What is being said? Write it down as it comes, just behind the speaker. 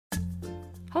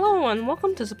Hello and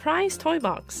welcome to Surprise Toy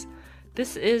Box.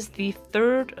 This is the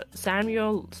third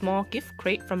Sanrio Small Gift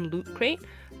crate from Loot Crate.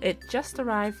 It just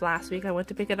arrived last week. I went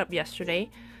to pick it up yesterday.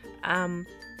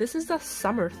 This is the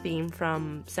summer theme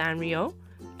from Sanrio.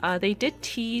 They did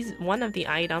tease one of the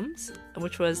items,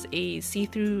 which was a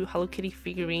see-through Hello Kitty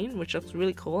figurine, which looks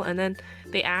really cool. And then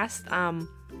they asked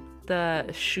the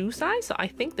shoe size, so I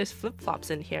think there's flip-flops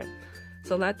in here.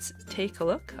 So let's take a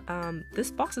look.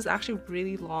 This box is actually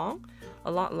really long, a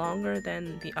lot longer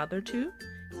than the other two.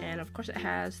 And of course it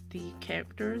has the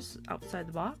characters outside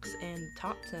the box, and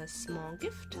top says small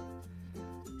gift.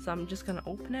 So I'm just gonna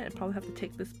open it and probably have to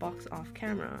take this box off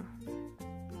camera.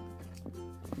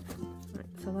 Alright,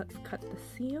 so let's cut the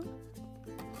seal.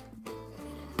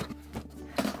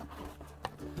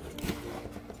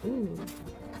 Ooh.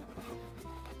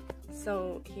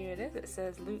 So here it is. It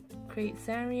says Loot Crate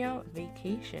Sanrio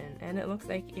Vacation, and it looks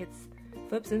like it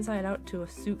flips inside out to a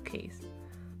suitcase.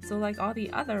 So like all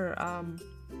the other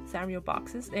Sanrio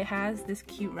boxes, it has this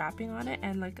cute wrapping on it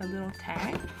and like a little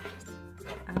tag.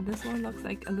 And this one looks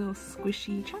like a little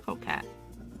squishy Choco Cat.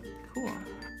 Cool.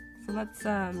 So let's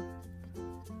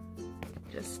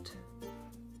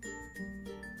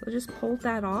just pull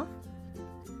that off.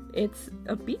 It's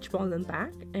a beach ball in the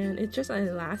back, and it's just an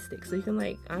elastic, so you can,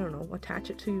 like, I don't know, attach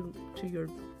it to your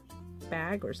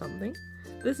bag or something.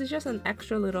 This is just an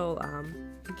extra little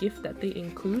gift that they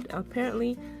include.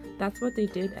 Apparently that's what they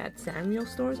did at Sanrio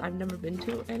stores. I've never been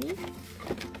to any.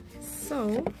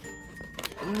 So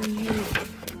when you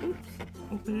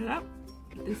open it up,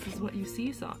 this is what you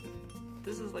see. So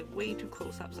this is like way too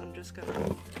close up, so I'm just gonna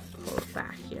pull it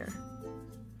back here.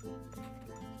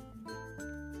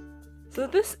 So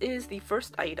this is the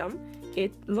first item.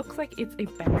 It looks like it's a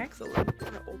bag, so I'm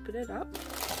gonna open it up.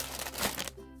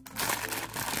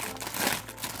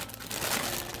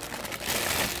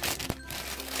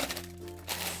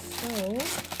 So,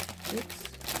 oops,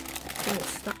 it's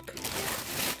stuck.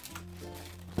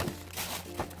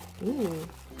 Ooh.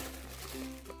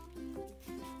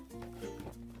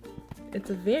 It's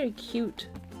a very cute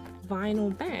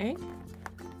vinyl bag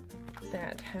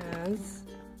that has,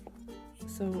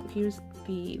 so here's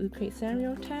the Loot Crate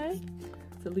Sanrio tag.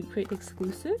 It's a Loot Crate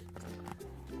exclusive.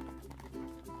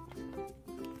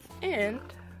 And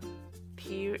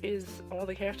here is all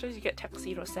the characters. You get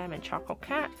Tuxedo Sam and Choco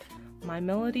Cat, My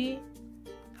Melody,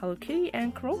 Hello Kitty,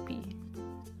 and Keroppi.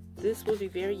 This will be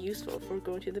very useful for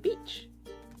going to the beach.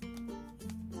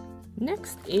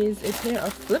 Next is a pair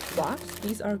of flip-flops.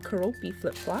 These are Keroppi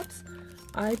flip-flops.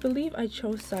 I believe I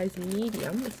chose size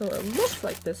medium, so it looks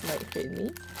like this might fit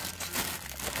me.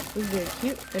 This is very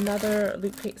cute. Another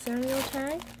Loot Crate Sanrio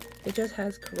tag. It just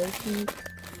has Keroppi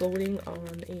floating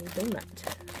on a donut.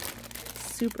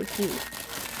 Super cute.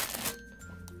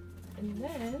 And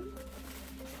then,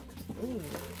 ooh,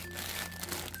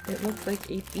 it looks like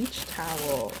a beach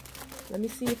towel. Let me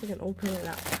see if I can open it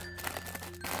up.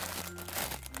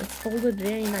 It's folded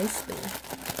very nicely.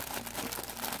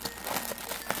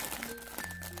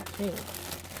 Okay.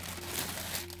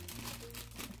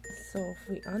 So if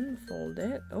we unfold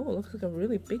it, oh, it looks like a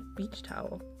really big beach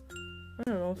towel. I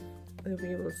don't know if they'll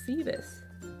be able to see this.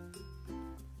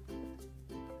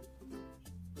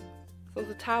 So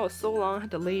the towel is so long, I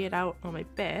had to lay it out on my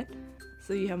bed.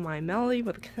 So you have My Melody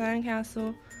with a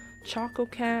sandcastle, Choco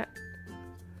Cat,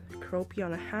 Keroppi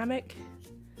on a hammock,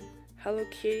 Hello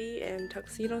Kitty, and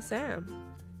Tuxedo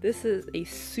Sam. This is a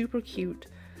super cute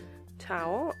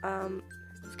towel.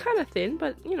 It's kind of thin,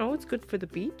 but you know, it's good for the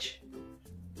beach.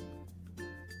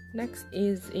 Next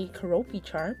is a Keroppi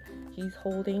charm. He's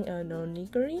holding a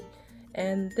nonigiri,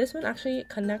 and this one actually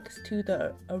connects to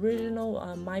the original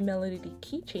My Melody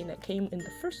keychain that came in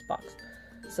the first box.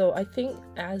 So I think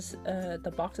as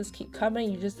the boxes keep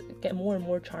coming, you just get more and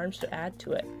more charms to add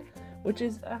to it, which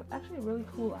is actually a really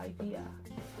cool idea.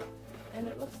 And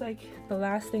it looks like the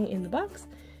last thing in the box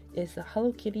is a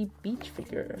Hello Kitty beach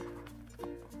figure.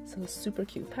 So super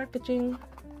cute packaging.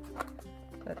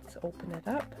 Let's open it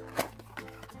up.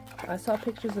 I saw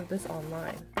pictures of this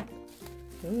online.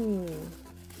 Ooh.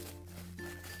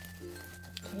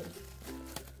 Okay,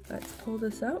 let's pull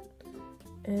this out.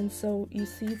 And so you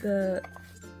see the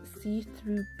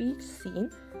see-through beach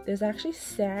scene. There's actually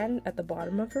sand at the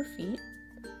bottom of her feet.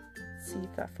 Let's see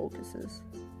if that focuses.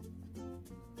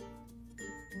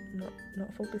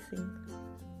 Not focusing.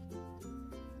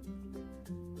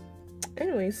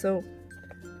 Anyway, so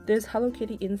there's Hello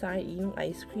Kitty inside eating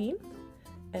ice cream.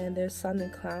 And there's sun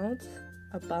and clouds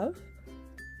above.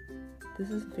 This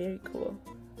is very cool.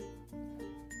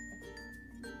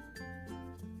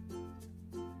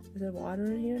 Is there water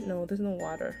in here? No, there's no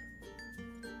water.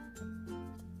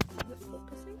 Is it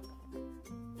focusing?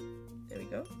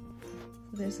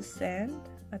 there's a sand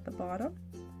at the bottom.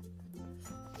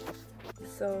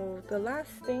 So the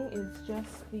last thing is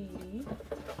just the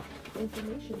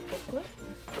information booklet,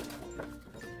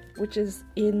 which is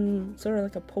in sort of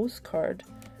like a postcard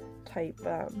type.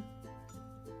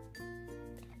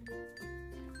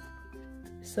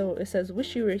 So it says,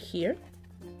 "Wish you were here,"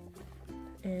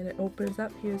 and it opens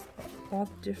up. Here's all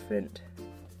the different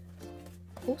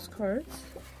postcards,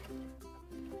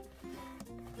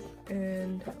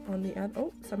 and on the other,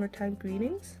 oh, summertime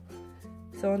greetings.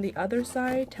 So on the other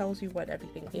side tells you what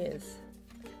everything is.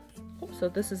 Oh, so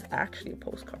this is actually a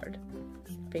postcard.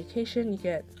 Vacation, you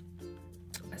get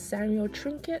a Sanrio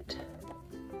trinket,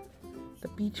 the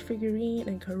beach figurine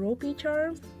and Karopi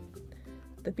charm,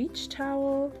 the beach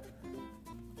towel,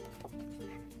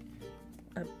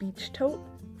 a beach tote,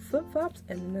 flip-flops,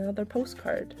 and another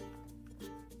postcard.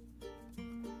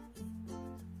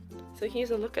 So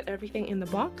here's a look at everything in the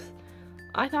box.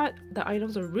 I thought the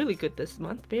items are really good this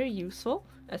month, very useful,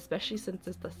 especially since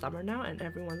it's the summer now and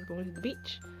everyone's going to the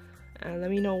beach. And let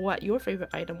me know what your favorite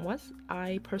item was.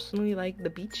 I personally like the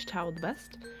beach towel the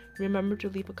best. Remember to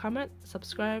leave a comment,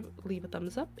 subscribe, leave a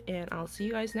thumbs up, and I'll see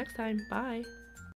you guys next time. Bye!